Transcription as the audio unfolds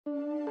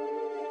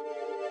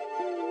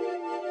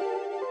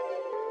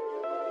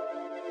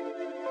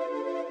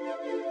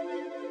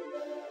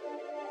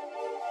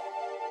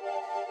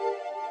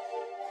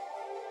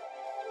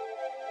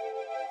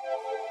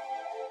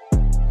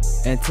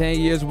In 10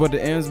 years, what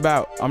the end's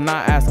about. I'm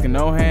not asking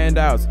no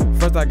handouts.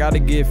 First, I gotta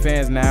get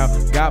fans now.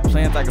 Got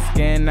plans I can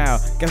scan now.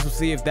 Guess we'll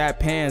see if that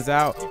pans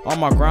out. On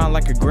my grind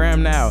like a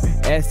gram now.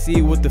 SC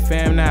with the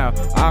fam now.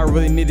 I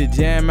really need to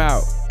jam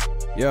out.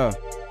 Yeah.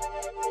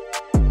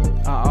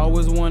 I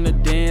always wanna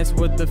dance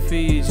with the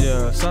fees,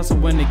 yeah. Salsa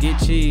when to get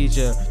cheese,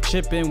 yeah.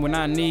 Chippin' when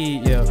I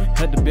need, yeah.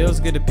 Let the bills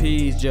get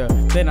appeased, yeah.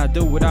 Then I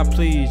do what I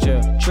please,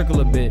 yeah.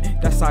 Trickle a bit,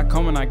 that's how I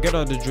come when I get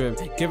all the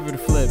drip. Give it a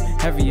flip,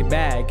 heavy your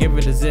bag, give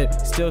it a zip.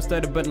 Still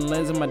steady but the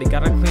lens, somebody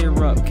gotta clear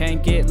up.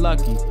 Can't get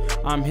lucky.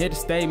 I'm here to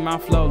stay, my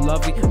flow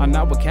lovely. I'm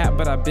not with Cat,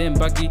 but I been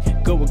Bucky.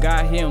 Good with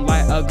God, he don't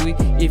like ugly.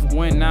 Even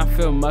when I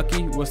feel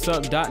mucky. What's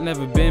up, Doc?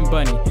 Never been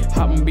bunny.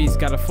 Hoppin' beats,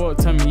 got a full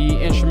tummy.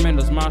 Eat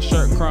instrumentals, my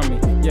shirt crummy,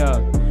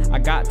 yeah. I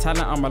got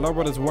talent, I'ma lower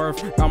what it's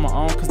worth. On my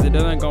own, cause it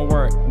didn't gon'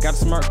 work. Got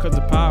smart cause the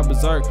power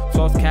berserk.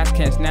 Flows, cats,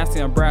 catch, nasty,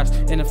 I'm brash.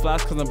 In the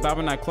flash cause I'm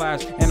bobbing, I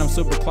clash. And I'm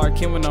super Clark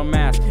Kent with no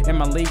mask. And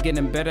my league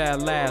getting better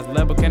at last.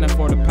 Level can't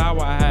afford the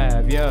power I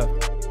have, yeah.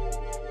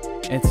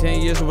 In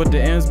 10 years, what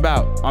the end's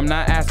about. I'm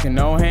not asking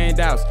no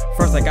handouts.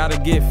 First, I gotta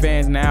get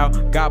fans now.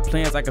 Got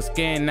plans I can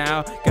scan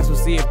now. Guess we'll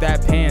see if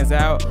that pans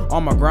out.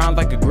 On my grind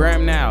like a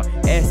gram now.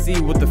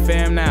 SC with the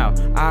fam now.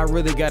 I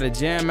really gotta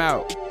jam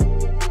out.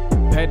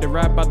 Paid to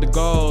rap out the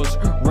goals,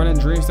 running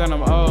dreams and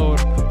I'm old.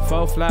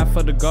 4 flat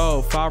for the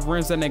gold, 5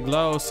 rims and they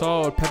glow.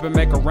 Sold, pepper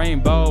make a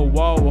rainbow.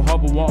 Whoa,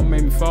 hope it won't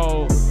make me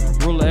fold.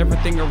 Rule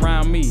everything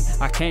around me.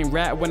 I can't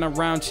rap when I'm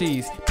round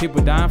cheese.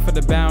 People dying for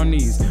the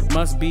bounties.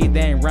 Must be they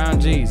ain't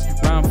round G's,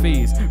 round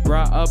fees.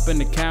 Brought up in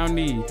the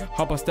county.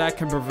 Hope a stack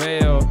can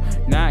prevail.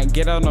 Now I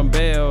get out on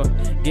bail.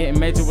 Getting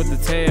major with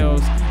the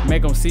tails.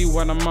 Make them see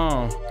what I'm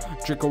on.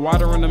 Drink a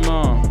water in the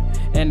mom.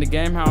 And the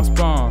game house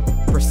spawn.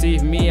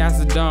 Perceive me as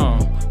a dome.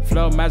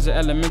 Flow magic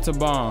elemental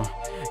bomb.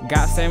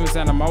 Got savings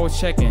and I'm always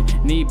checking.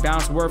 Need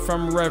bounce word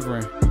from a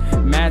reverend.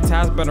 Mad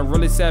ties but I'm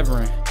really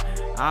severing.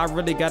 I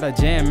really gotta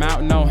jam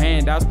out, no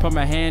handouts, put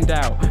my hand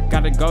out.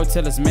 Gotta go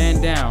till it's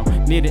man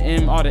down. Need to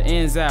M all the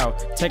ends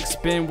out. Take a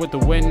spin with the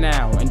win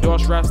now.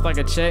 Endorse raps like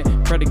a check.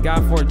 Pray to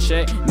God for a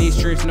check. Need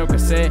streets, no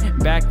cassette.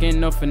 Back in,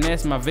 no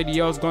finesse. My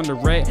videos going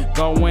direct.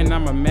 Go in,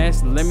 I'm a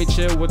mess. Let me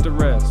chill with the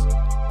rest.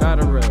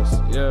 Gotta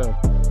rest, yeah,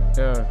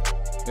 yeah,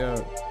 yeah.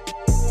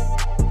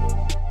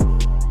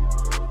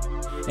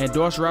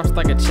 Endorse raps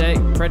like a check.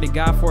 Pray to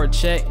God for a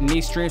check.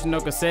 Need streams, no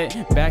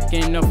cassette. Back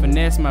in, no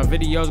finesse. My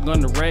videos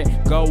gonna wreck.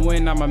 Go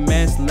in, I'm a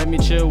mess. Let me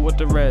chill with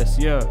the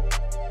rest. Yeah,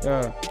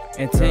 yeah.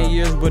 In 10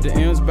 years, what the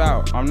end's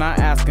about. I'm not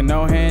asking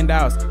no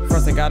handouts.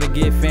 First, I gotta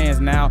get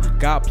fans now.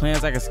 Got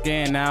plans I can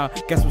scan now.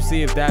 Guess we'll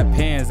see if that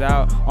pans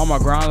out. On my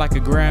grind like a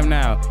gram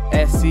now.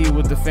 SC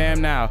with the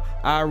fam now.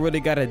 I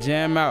really gotta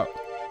jam out.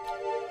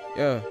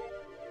 Yeah.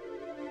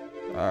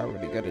 I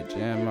really gotta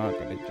jam out.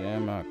 Gotta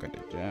jam out. Gotta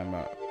jam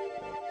out.